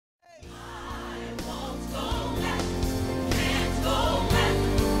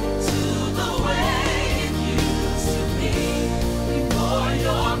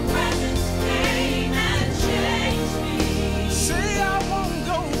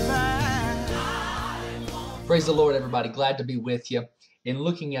Praise the Lord, everybody. Glad to be with you. In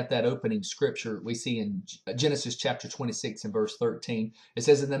looking at that opening scripture, we see in Genesis chapter 26 and verse 13, it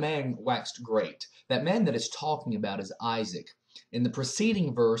says, "And the man waxed great." That man that it's talking about is Isaac. In the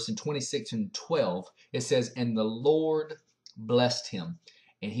preceding verse, in 26 and 12, it says, "And the Lord blessed him,"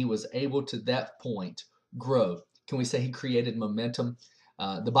 and he was able to that point grow. Can we say he created momentum?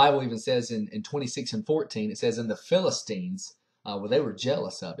 The Bible even says in 26 and 14, it says, "And the Philistines, well, they were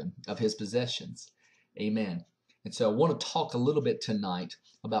jealous of him, of his possessions." Amen. And so I want to talk a little bit tonight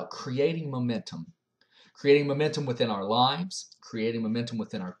about creating momentum within our lives, creating momentum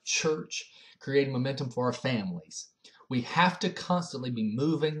within our church, creating momentum for our families. We have to constantly be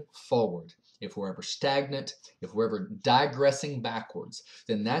moving forward. If we're ever stagnant, if we're ever digressing backwards,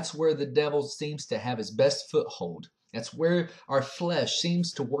 then that's where the devil seems to have his best foothold. That's where our flesh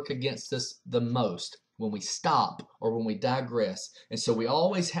seems to work against us the most, when we stop or when we digress. And so we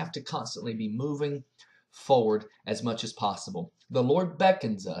always have to constantly be moving forward as much as possible. The Lord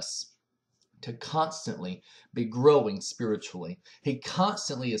beckons us to constantly be growing spiritually. He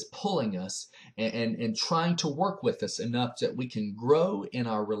constantly is pulling us and trying to work with us enough that we can grow in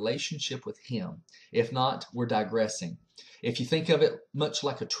our relationship with Him. If not, we're digressing. If you think of it much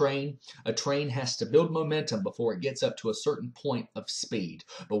like a train has to build momentum before it gets up to a certain point of speed.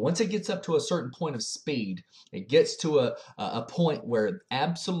 But once it gets up to a certain point of speed, it gets to a point where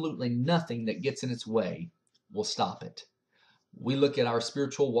absolutely nothing that gets in its way will stop it. We look at our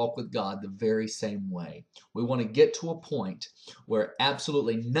spiritual walk with God the very same way. We want to get to a point where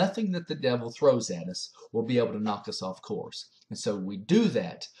absolutely nothing that the devil throws at us will be able to knock us off course. And so we do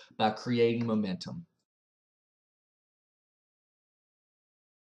that by creating momentum.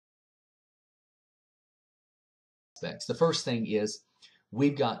 The first thing is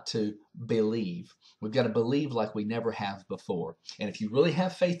we've got to believe. We've got to believe like we never have before. And if you really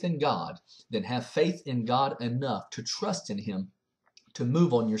have faith in God, then have faith in God enough to trust in Him to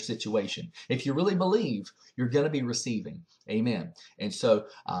move on your situation. If you really believe, you're going to be receiving. Amen. And so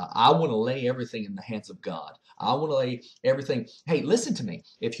I want to lay everything in the hands of God. I want to lay everything. Hey, listen to me.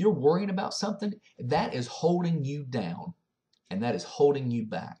 If you're worrying about something, that is holding you down and that is holding you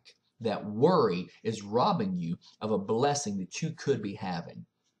back. That worry is robbing you of a blessing that you could be having.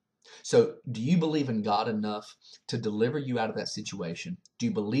 So, do you believe in God enough to deliver you out of that situation? Do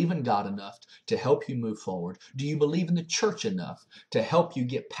you believe in God enough to help you move forward? Do you believe in the church enough to help you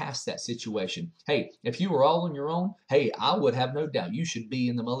get past that situation? Hey, if you were all on your own, hey, I would have no doubt you should be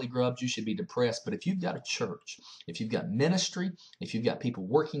in the mully grubs, you should be depressed. But if you've got a church, if you've got ministry, if you've got people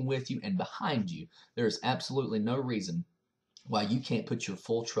working with you and behind you, there is absolutely no reason why you can't put your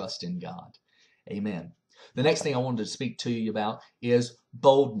full trust in God. Amen. The next thing I wanted to speak to you about is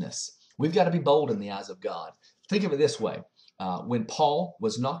boldness. We've got to be bold in the eyes of God. Think of it this way. When Paul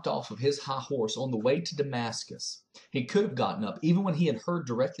was knocked off of his high horse on the way to Damascus, he could have gotten up, even when he had heard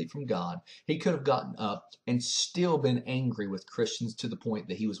directly from God, he could have gotten up and still been angry with Christians to the point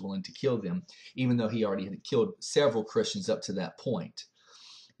that he was willing to kill them, even though he already had killed several Christians up to that point.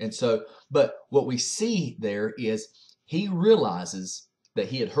 And so, but what we see there is he realizes that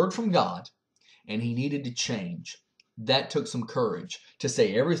he had heard from God and he needed to change. That took some courage to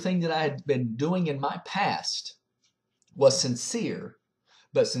say everything that I had been doing in my past was sincere,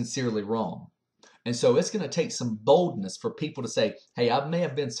 but sincerely wrong. And so it's going to take some boldness for people to say, hey, I may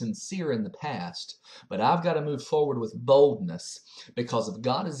have been sincere in the past, but I've got to move forward with boldness because if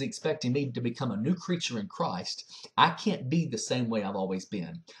God is expecting me to become a new creature in Christ, I can't be the same way I've always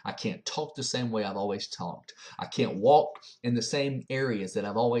been. I can't talk the same way I've always talked. I can't walk in the same areas that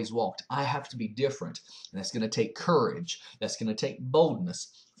I've always walked. I have to be different. And that's going to take courage. That's going to take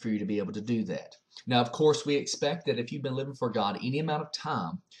boldness for you to be able to do that. Now, of course, we expect that if you've been living for God any amount of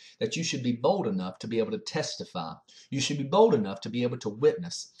time, that you should be bold enough to be able to testify. You should be bold enough to be able to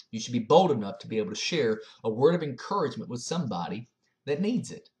witness. You should be bold enough to be able to share a word of encouragement with somebody that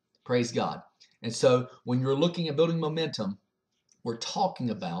needs it. Praise God. And so when you're looking at building momentum, we're talking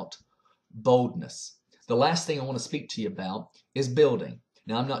about boldness. The last thing I want to speak to you about is building.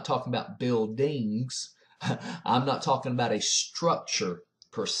 Now, I'm not talking about buildings. I'm not talking about a structure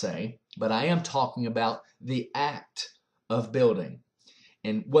per se, but I am talking about the act of building.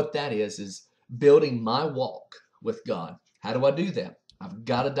 And what that is building my walk with God. How do I do that? I've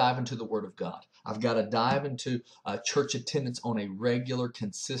got to dive into the Word of God. I've got to dive into church attendance on a regular,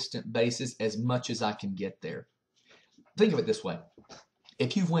 consistent basis as much as I can get there. Think of it this way.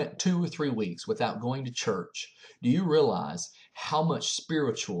 If you've went 2 or 3 weeks without going to church, do you realize how much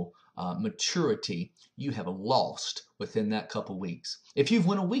spiritual maturity you have lost within that couple weeks. If you've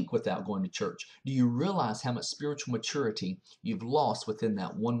went a week without going to church, do you realize how much spiritual maturity you've lost within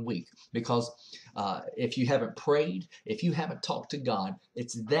that 1 week? Because if you haven't prayed, if you haven't talked to God,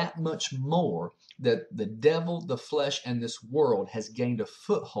 it's that much more that the devil, the flesh, and this world has gained a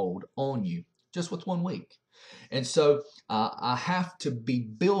foothold on you just with 1 week. And so I have to be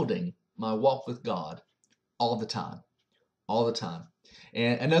building my walk with God all the time, all the time.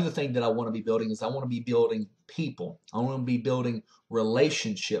 And another thing that I want to be building is I want to be building people. I want to be building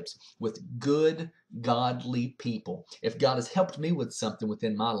relationships with good, godly people. If God has helped me with something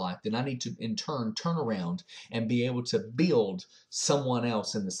within my life, then I need to in turn turn around and be able to build someone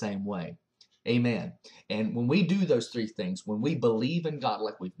else in the same way. Amen. And when we do those three things, when we believe in God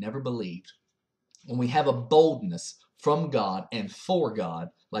like we've never believed, when we have a boldness from God and for God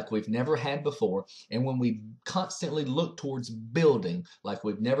like we've never had before, and when we constantly look towards building like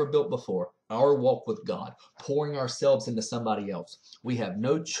we've never built before, our walk with God, pouring ourselves into somebody else, we have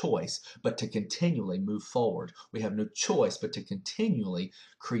no choice but to continually move forward. We have no choice but to continually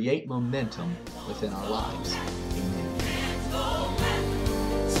create momentum within our lives. Amen.